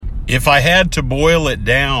If I had to boil it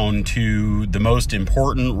down to the most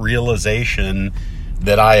important realization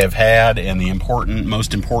that I have had and the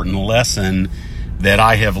most important lesson that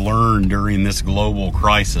I have learned during this global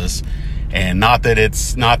crisis, and not that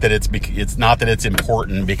it's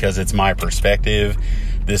important because it's my perspective.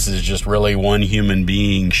 This is just really one human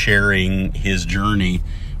being sharing his journey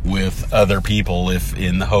with other people, if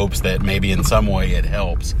in the hopes that maybe in some way it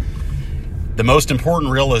helps. The most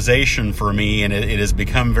important realization for me, and it has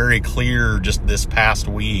become very clear just this past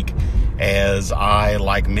week, as I,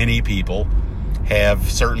 like many people,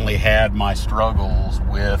 have certainly had my struggles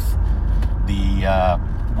with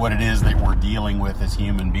what it is that we're dealing with as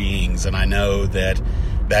human beings. And I know that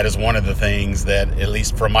is one of the things that, at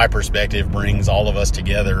least from my perspective, brings all of us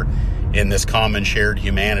together in this common shared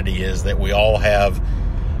humanity, is that we all have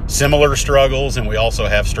similar struggles, and we also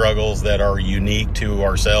have struggles that are unique to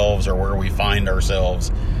ourselves or where we find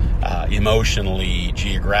ourselves emotionally,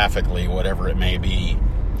 geographically, whatever it may be.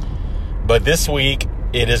 But this week,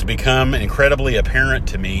 it has become incredibly apparent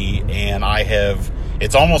to me, and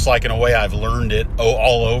it's almost like in a way I've learned it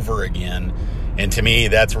all over again. And to me,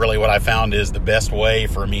 that's really what I found is the best way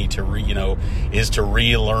for me to is to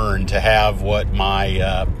relearn, to have what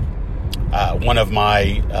my one of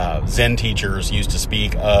my Zen teachers used to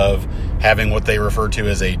speak of, having what they refer to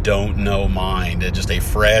as a don't know mind, just a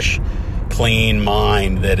fresh, clean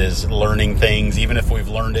mind that is learning things, even if we've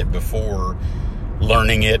learned it before,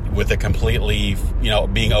 learning it with a completely,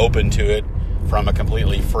 being open to it from a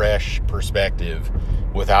completely fresh perspective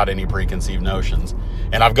without any preconceived notions.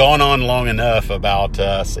 And I've gone on long enough about,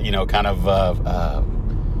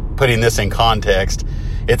 putting this in context.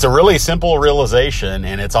 It's a really simple realization,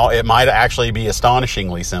 and it might actually be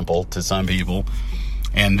astonishingly simple to some people.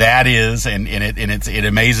 And that is, it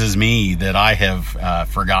amazes me that I have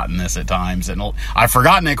forgotten this at times, and I've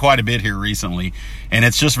forgotten it quite a bit here recently. And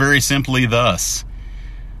it's just very simply thus: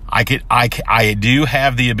 I do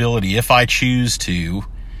have the ability, if I choose to,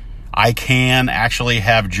 I can actually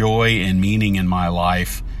have joy and meaning in my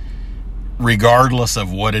life, regardless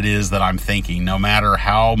of what it is that I'm thinking, no matter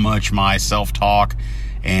how much my self-talk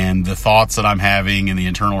and the thoughts that I'm having and the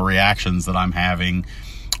internal reactions that I'm having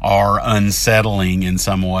are unsettling in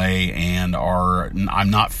some way, and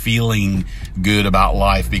I'm not feeling good about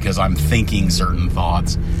life because I'm thinking certain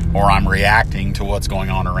thoughts or I'm reacting to what's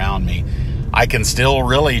going on around me. I can still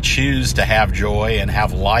really choose to have joy and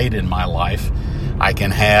have light in my life. I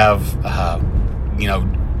can have, I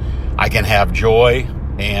can have joy,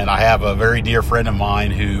 and I have a very dear friend of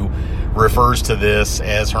mine who refers to this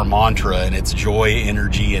as her mantra, and it's joy,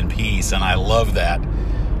 energy, and peace. And I love that.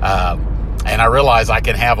 And I realize I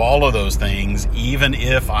can have all of those things, even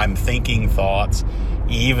if I'm thinking thoughts,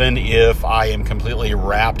 even if I am completely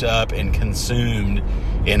wrapped up and consumed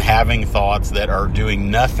in having thoughts that are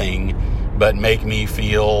doing nothing but make me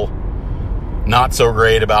feel not so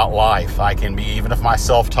great about life. I can be, even if my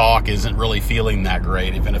self-talk isn't really feeling that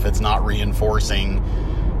great, even if it's not reinforcing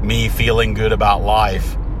me feeling good about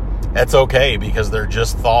life, that's okay, because they're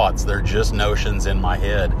just thoughts. They're just notions in my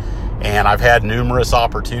head. And I've had numerous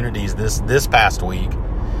opportunities this past week,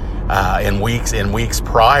 and weeks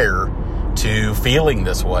prior to feeling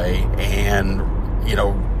this way, and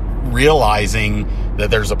realizing that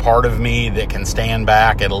there's a part of me that can stand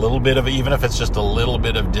back at a little bit of, even if it's just a little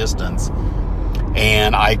bit of distance,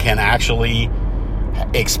 and I can actually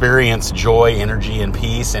experience joy, energy, and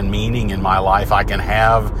peace and meaning in my life. I can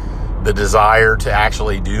have the desire to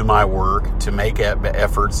actually do my work, to make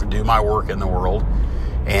efforts to do my work in the world,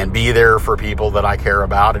 and be there for people that I care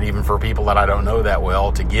about, and even for people that I don't know that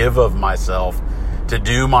well, to give of myself, to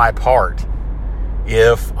do my part,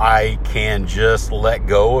 if I can just let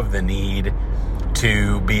go of the need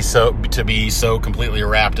to be so completely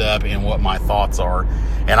wrapped up in what my thoughts are.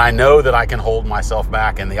 And I know that I can hold myself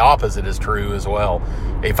back, and the opposite is true as well.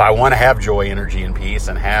 If I want to have joy, energy, and peace,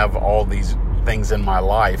 and have all these things in my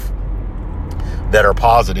life that are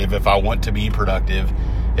positive, if I want to be productive,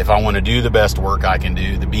 if I want to do the best work I can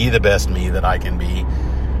do, to be the best me that I can be,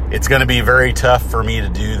 it's going to be very tough for me to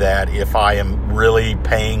do that if I am really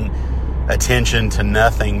paying attention to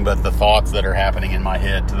nothing but the thoughts that are happening in my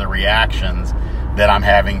head, to the reactions that I'm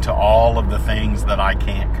having to all of the things that I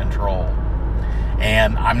can't control.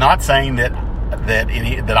 And I'm not saying that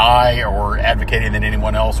I, or advocating that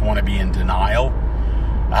anyone else, want to be in denial.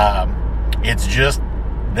 It's just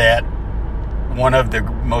that one of the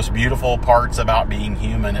most beautiful parts about being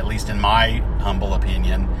human, at least in my humble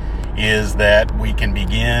opinion, is that we can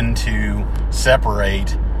begin to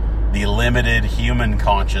separate the limited human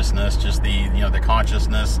consciousness, just the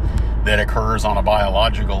consciousness that occurs on a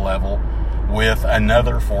biological level. with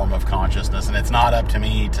another form of consciousness. And it's not up to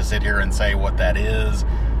me to sit here and say what that is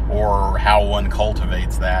or how one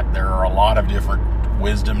cultivates that. There are a lot of different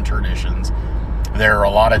wisdom traditions. There are a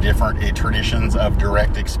lot of different traditions of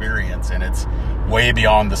direct experience, and it's way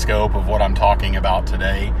beyond the scope of what I'm talking about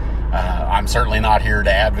today. I'm certainly not here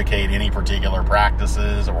to advocate any particular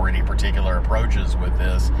practices or any particular approaches with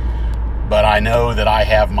this, but I know that I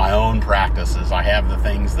have my own practices. I have the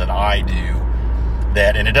things that I do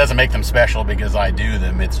that, and it doesn't make them special because I do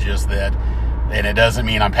them. It's just that, and it doesn't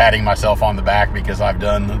mean I'm patting myself on the back because I've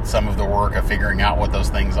done some of the work of figuring out what those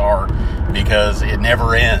things are, because it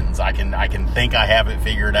never ends. I can think I have it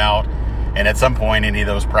figured out, and at some point any of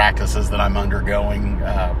those practices that I'm undergoing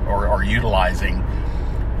or utilizing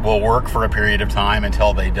will work for a period of time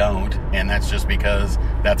until they don't, and that's just because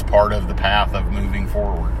that's part of the path of moving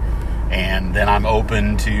forward. And then I'm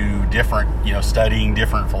open to different, studying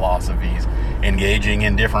different philosophies, engaging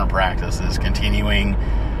in different practices, continuing.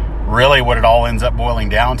 Really what it all ends up boiling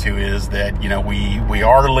down to is that, we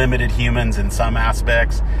are limited humans in some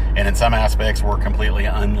aspects, and in some aspects we're completely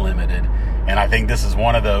unlimited. And I think this is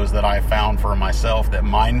one of those that I found for myself, that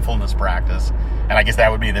mindfulness practice, and I guess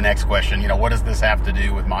that would be the next question, what does this have to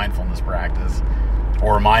do with mindfulness practice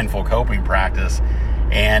or mindful coping practice?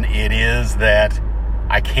 And it is that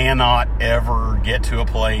I cannot ever get to a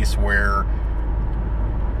place where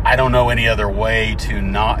I don't know any other way to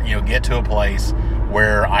not, get to a place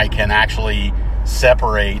where I can actually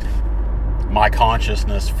separate my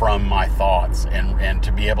consciousness from my thoughts, and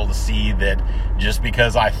to be able to see that just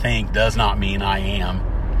because I think does not mean I am.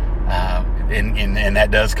 And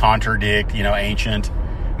that does contradict, ancient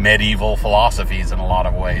medieval philosophies in a lot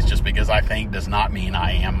of ways. Just because I think does not mean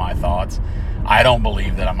I am my thoughts. I don't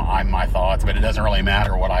believe that I'm my thoughts, but it doesn't really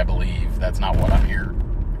matter what I believe. That's not what I'm here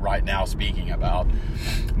right now speaking about.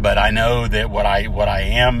 But I know that what I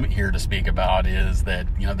am here to speak about is that,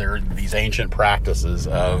 there are these ancient practices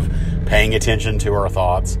of paying attention to our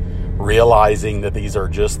thoughts, realizing that these are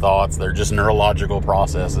just thoughts, they're just neurological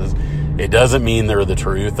processes. It doesn't mean they're the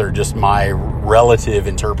truth, they're just my relative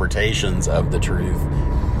interpretations of the truth.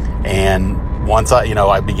 And once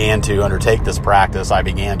I began to undertake this practice, I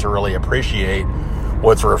began to really appreciate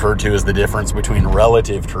what's referred to as the difference between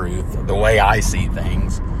relative truth, the way I see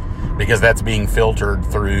things, because that's being filtered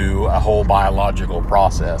through a whole biological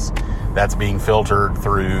process. That's being filtered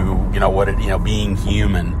through, being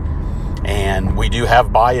human. And we do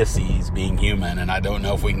have biases being human, and I don't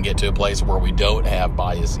know if we can get to a place where we don't have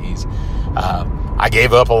biases. I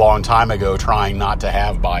gave up a long time ago trying not to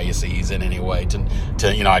have biases in any way.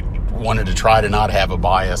 I wanted to try to not have a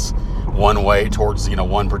bias one way towards,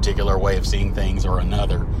 one particular way of seeing things or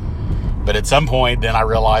another. But at some point, then I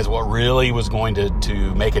realized what really was going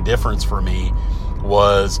to make a difference for me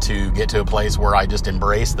was to get to a place where I just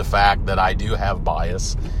embrace the fact that I do have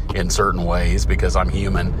bias in certain ways because I'm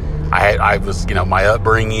human. I was, my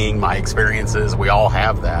upbringing, my experiences, we all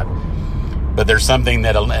have that. But there's something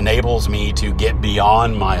that enables me to get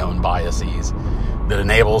beyond my own biases, that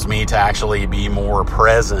enables me to actually be more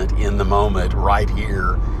present in the moment right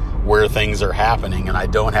here where things are happening, and I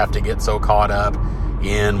don't have to get so caught up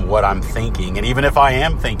in what I'm thinking. And even if I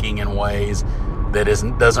am thinking in ways that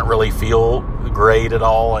doesn't really feel great at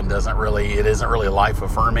all, and it isn't really life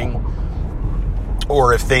affirming,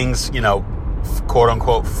 or if things, quote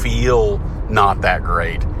unquote, feel not that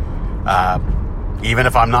great, even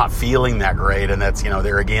if I'm not feeling that great, and that's,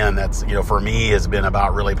 there again, that's, for me has been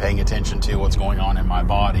about really paying attention to what's going on in my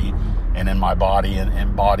body, and in my body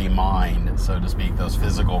and body mind, so to speak, those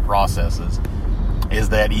physical processes, is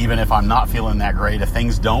that even if I'm not feeling that great, if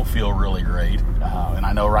things don't feel really great, and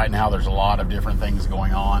I know right now there's a lot of different things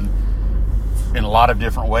going on in a lot of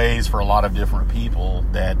different ways for a lot of different people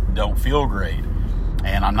that don't feel great,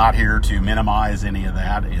 and I'm not here to minimize any of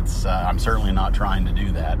that. I'm certainly not trying to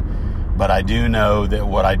do that, but I do know that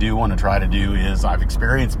what I do want to try to do is, I've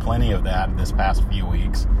experienced plenty of that this past few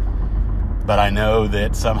weeks, but I know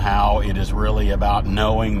that somehow it is really about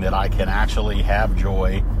knowing that I can actually have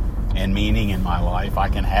joy and meaning in my life. I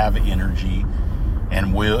can have energy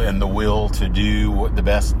and the will to do the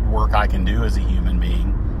best work I can do as a human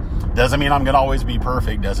being. Doesn't mean I'm going to always be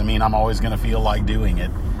perfect. Doesn't mean I'm always going to feel like doing it,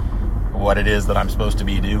 what it is that I'm supposed to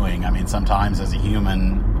be doing. I mean, sometimes as a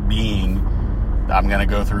human being, I'm going to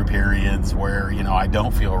go through periods where, I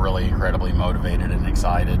don't feel really incredibly motivated and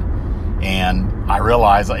excited. And I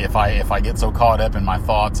realize if I get so caught up in my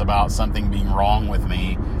thoughts about something being wrong with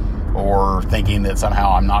me, or thinking that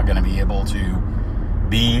somehow I'm not going to be able to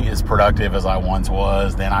be as productive as I once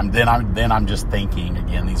was, then I'm just thinking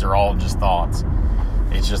again. These are all just thoughts.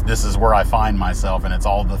 It's just, this is where I find myself, and it's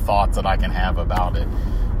all the thoughts that I can have about it.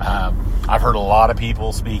 I've heard a lot of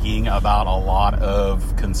people speaking about a lot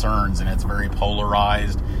of concerns, and it's very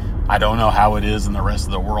polarized. I don't know how it is in the rest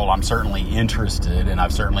of the world. I'm certainly interested, and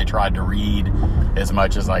I've certainly tried to read as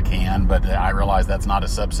much as I can, but I realize that's not a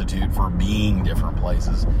substitute for being different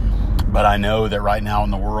places. But I know that right now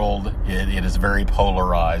in the world, it is very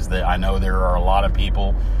polarized. I know there are a lot of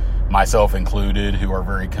people, myself included, who are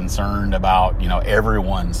very concerned about,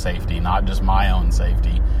 everyone's safety, not just my own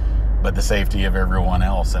safety, but the safety of everyone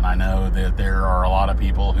else. And I know that there are a lot of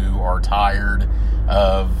people who are tired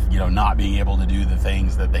of, not being able to do the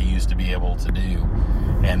things that they used to be able to do.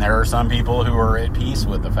 And there are some people who are at peace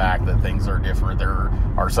with the fact that things are different. There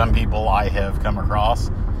are some people I have come across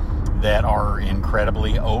that are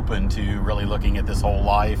incredibly open to really looking at this whole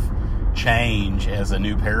life change as a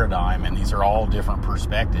new paradigm. And these are all different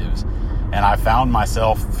perspectives. And I found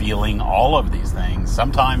myself feeling all of these things,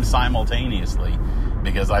 sometimes simultaneously,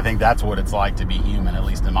 because I think that's what it's like to be human, at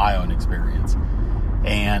least in my own experience.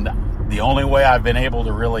 And the only way I've been able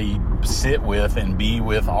to really sit with and be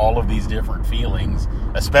with all of these different feelings,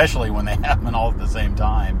 especially when they happen all at the same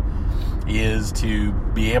time, is to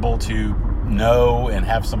be able to know and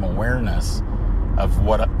have some awareness of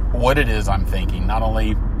what it is I'm thinking. Not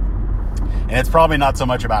only, and it's probably not so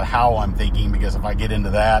much about how I'm thinking, because if I get into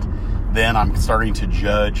that, then I'm starting to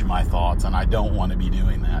judge my thoughts, and I don't want to be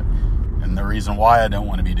doing that. And the reason why I don't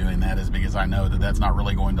want to be doing that is because I know that that's not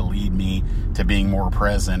really going to lead me to being more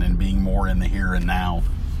present and being more in the here and now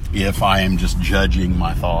if I am just judging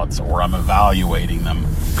my thoughts, or I'm evaluating them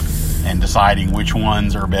and deciding which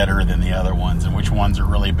ones are better than the other ones and which ones are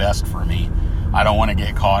really best for me. I don't want to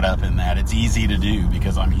get caught up in that. It's easy to do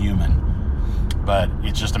because I'm human. But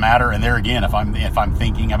it's just a matter, and there again, if I'm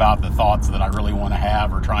thinking about the thoughts that I really want to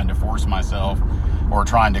have, or trying to force myself, or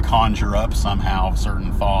trying to conjure up somehow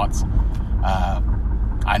certain thoughts,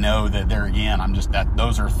 I know that there again,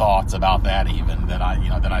 those are thoughts about that, even that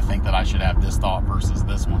I think that I should have this thought versus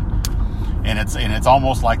this one. And it's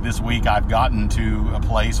almost like this week I've gotten to a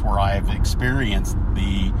place where I've experienced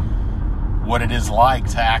what it is like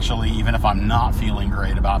to actually, even if I'm not feeling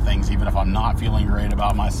great about things, even if I'm not feeling great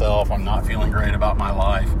about myself, I'm not feeling great about my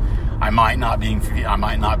life, I might not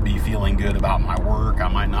be feeling good about my work, I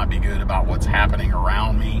might not be good about what's happening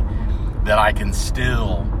around me, that I can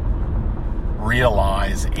still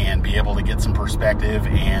realize and be able to get some perspective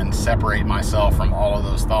and separate myself from all of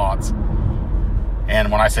those thoughts.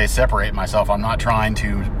 And when I say separate myself, I'm not trying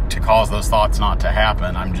to cause those thoughts not to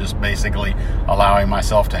happen. I'm just basically allowing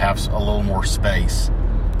myself to have a little more space,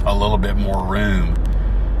 a little bit more room.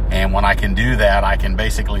 And when I can do that, I can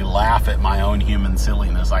basically laugh at my own human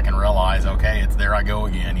silliness. I can realize, okay, it's there I go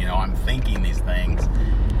again. I'm thinking these things,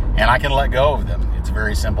 and I can let go of them. It's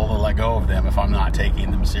very simple to let go of them if I'm not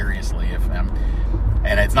taking them seriously.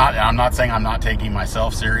 I'm not saying I'm not taking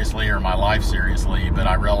myself seriously or my life seriously, but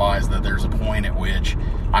I realize that there's a point at which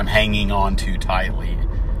I'm hanging on too tightly.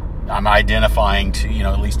 I'm identifying to,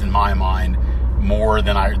 at least in my mind, more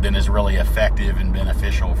than is really effective and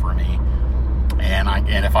beneficial for me.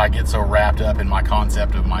 And if I get so wrapped up in my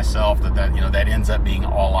concept of myself that ends up being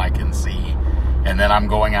all I can see, and then I'm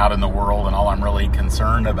going out in the world and all I'm really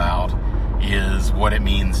concerned about is what it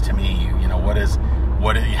means to me.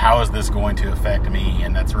 How is this going to affect me?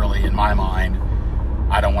 And that's really, in my mind,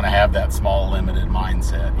 I don't want to have that small, limited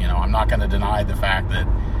mindset. I'm not going to deny the fact that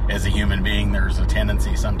as a human being, there's a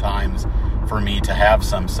tendency sometimes for me to have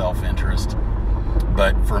some self-interest.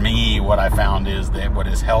 But for me, what I found is that what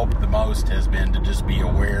has helped the most has been to just be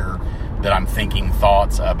aware that I'm thinking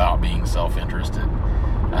thoughts about being self-interested,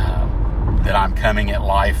 that I'm coming at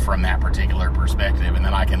life from that particular perspective, and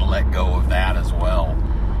then I can let go of that as well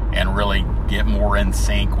and really get more in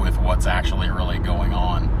sync with what's actually really going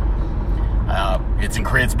on.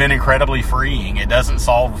 It's been incredibly freeing. It doesn't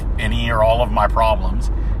solve any or all of my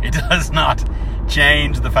problems. It does not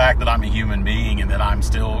change the fact that I'm a human being and that I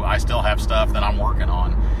still have stuff that I'm working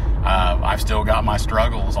on. I've still got my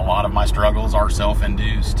struggles. A lot of my struggles are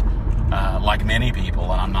self-induced, like many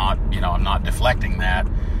people, and I'm not deflecting that.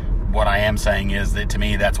 What I am saying is that to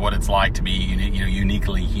me, that's what it's like to be,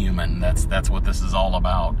 uniquely human. That's what this is all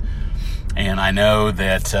about. And I know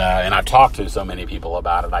that, and I've talked to so many people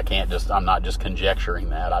about it. I'm not just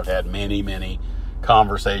conjecturing that. I've had many, many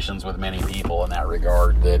conversations with many people in that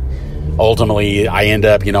regard, that ultimately I end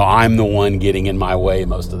up, I'm the one getting in my way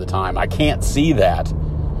most of the time. I can't see that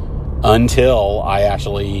until I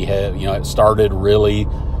actually have, started really,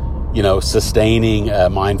 sustaining a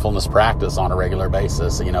mindfulness practice on a regular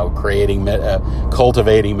basis,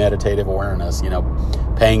 cultivating meditative awareness,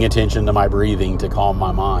 paying attention to my breathing to calm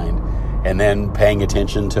my mind, and then paying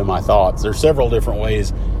attention to my thoughts. There's several different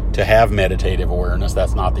ways to have meditative awareness.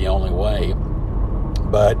 That's not the only way.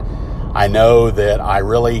 But I know that I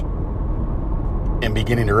really am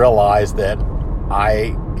beginning to realize that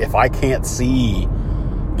if I can't see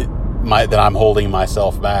that I'm holding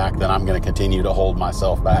myself back, then I'm going to continue to hold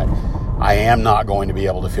myself back. I am not going to be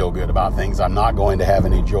able to feel good about things. I'm not going to have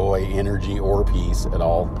any joy, energy, or peace at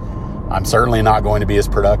all. I'm certainly not going to be as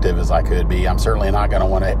productive as I could be. I'm certainly not going to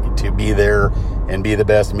want to be there and be the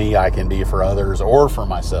best me I can be for others or for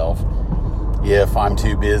myself if I'm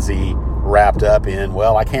too busy wrapped up in,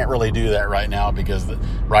 well, I can't really do that right now because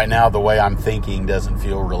right now the way I'm thinking doesn't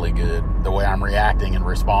feel really good. The way I'm reacting and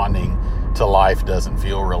responding to life doesn't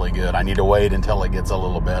feel really good. I need to wait until it gets a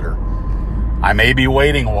little better. I may be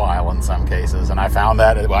waiting a while in some cases, and I found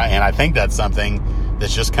that, and I think that's something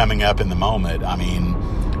that's just coming up in the moment. I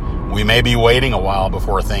mean, we may be waiting a while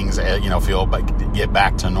before things, get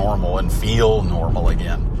back to normal and feel normal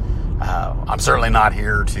again. I'm certainly not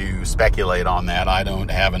here to speculate on that. I don't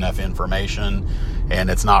have enough information, and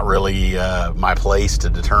it's not really my place to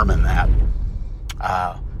determine that.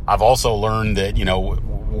 I've also learned that,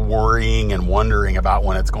 worrying and wondering about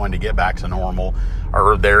when it's going to get back to normal,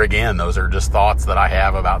 or there again, those are just thoughts that I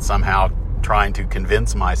have about somehow trying to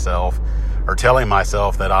convince myself or telling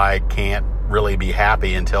myself that I can't really be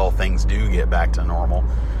happy until things do get back to normal.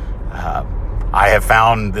 I have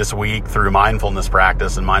found this week through mindfulness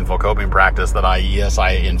practice and mindful coping practice that I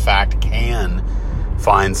in fact can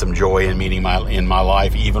find some joy and meaning in my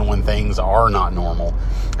life, even when things are not normal.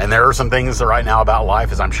 And there are some things right now about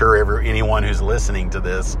life, as I'm sure anyone who's listening to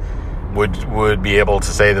this would be able to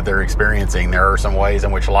say that they're experiencing. There are some ways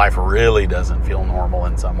in which life really doesn't feel normal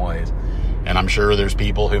in some ways. And I'm sure there's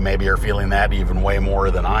people who maybe are feeling that even way more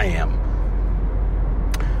than I am.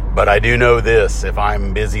 But I do know this, if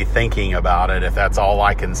I'm busy thinking about it, if that's all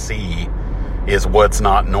I can see is what's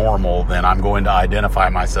not normal, then I'm going to identify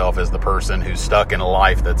myself as the person who's stuck in a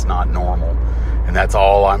life that's not normal. And that's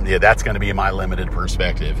that's going to be my limited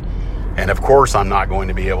perspective. And of course, I'm not going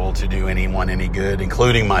to be able to do anyone any good,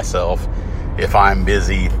 including myself, if I'm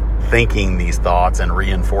busy thinking these thoughts and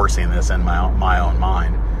reinforcing this in my own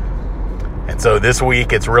mind. And so this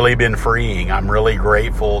week, it's really been freeing. I'm really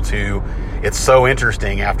grateful it's so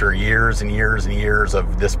interesting after years and years and years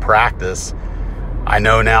of this practice. I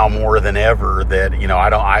know now more than ever that,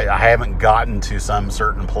 I haven't gotten to some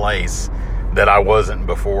certain place that I wasn't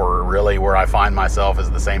before, really, where I find myself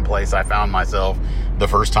is the same place I found myself the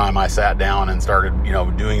first time I sat down and started,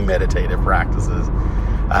 doing meditative practices.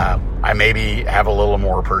 I maybe have a little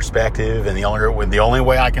more perspective, and the only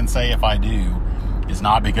way I can say if I do is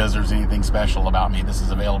not because there's anything special about me. This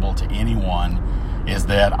is available to anyone, is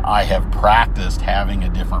that I have practiced having a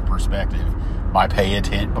different perspective by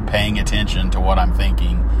paying attention to what I'm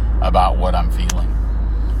thinking about what I'm feeling.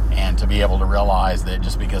 And to be able to realize that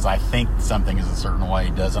just because I think something is a certain way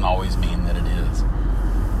doesn't always mean that it is.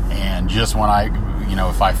 And just when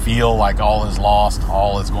if I feel like all is lost,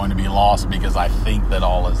 all is going to be lost because I think that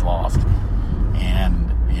all is lost.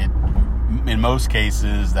 And in most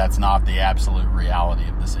cases, that's not the absolute reality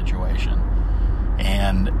of the situation.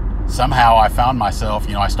 And somehow I found myself,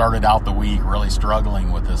 I started out the week really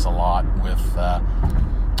struggling with this a lot, with,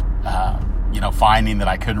 finding that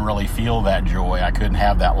I couldn't really feel that joy. I couldn't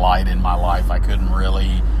have that light in my life. I couldn't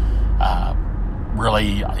really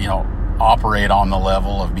operate on the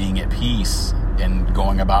level of being at peace and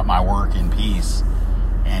going about my work in peace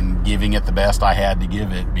and giving it the best I had to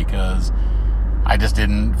give it, because I just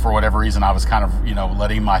didn't, for whatever reason, I was kind of,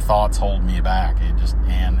 letting my thoughts hold me back.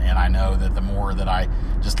 And I know that the more that I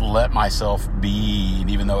just let myself be, and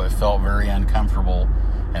even though it felt very uncomfortable,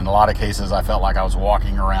 in a lot of cases, I felt like I was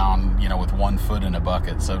walking around, with one foot in a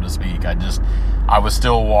bucket, so to speak. I was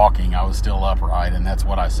still walking, I was still upright, and that's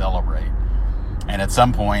what I celebrate. And at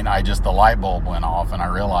some point, the light bulb went off, and I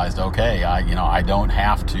realized, okay, I don't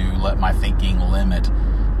have to let my thinking limit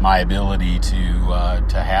my ability to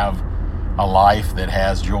have a life that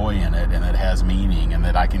has joy in it and that has meaning, and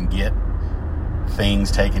that I can get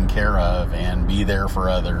things taken care of and be there for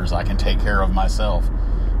others. I can take care of myself,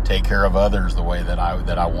 take care of others the way that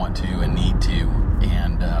I want to and need to.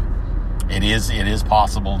 And it is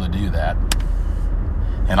possible to do that.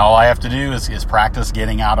 And all I have to do is practice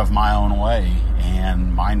getting out of my own way.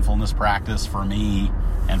 And mindfulness practice for me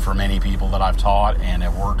and for many people that I've taught and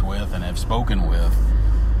have worked with and have spoken with,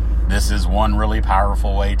 this is one really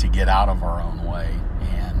powerful way to get out of our own way,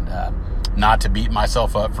 and not to beat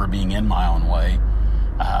myself up for being in my own way.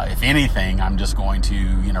 If anything, I'm just going to,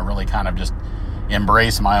 really kind of just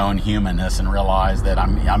embrace my own humanness and realize that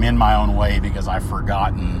I'm in my own way because I've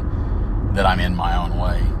forgotten that I'm in my own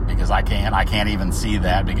way, because I can't even see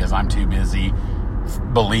that because I'm too busy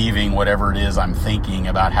believing whatever it is I'm thinking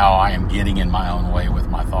about how I am getting in my own way with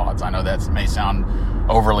my thoughts. I know that may sound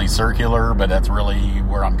overly circular, but that's really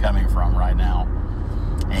where I'm coming from right now.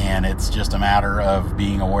 And it's just a matter of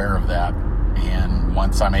being aware of that. And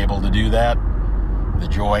once I'm able to do that, the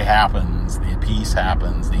joy happens, the peace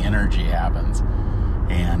happens, the energy happens.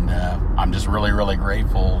 And I'm just really, really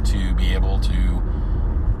grateful to be able to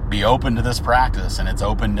be open to this practice, and it's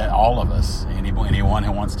open to all of us. Anyone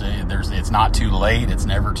who wants to, it's not too late. It's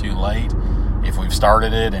never too late. If we've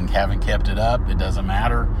started it and haven't kept it up, it doesn't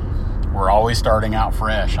matter. We're always starting out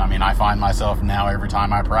fresh. I mean, I find myself now every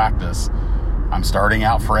time I practice, I'm starting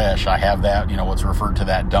out fresh. I have that, what's referred to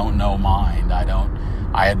that don't know mind.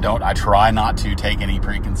 I try not to take any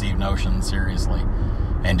preconceived notions seriously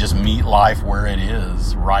and just meet life where it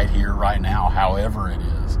is, right here, right now, however it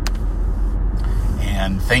is.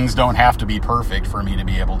 And things don't have to be perfect for me to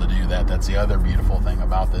be able to do that. That's the other beautiful thing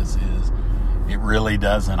about this is it really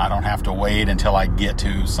doesn't. I don't have to wait until I get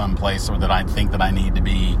to some place that I think that I need to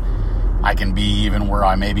be. I can be even where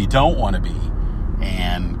I maybe don't want to be.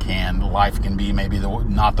 And life can be maybe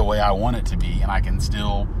not the way I want it to be. And I can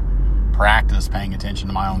still practice paying attention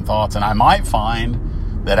to my own thoughts. And I might find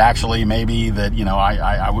that actually maybe that,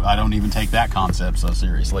 I don't even take that concept so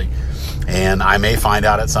seriously. And I may find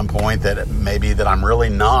out at some point that maybe that I'm really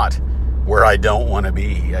not where I don't want to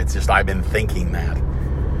be. It's just I've been thinking that.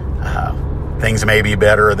 Things may be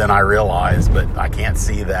better than I realize, but I can't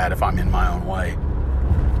see that if I'm in my own way.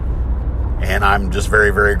 And I'm just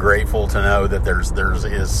very, very grateful to know that there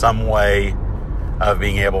is some way of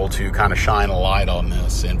being able to kind of shine a light on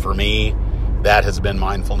this. And for me, that has been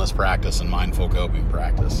mindfulness practice and mindful coping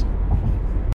practice.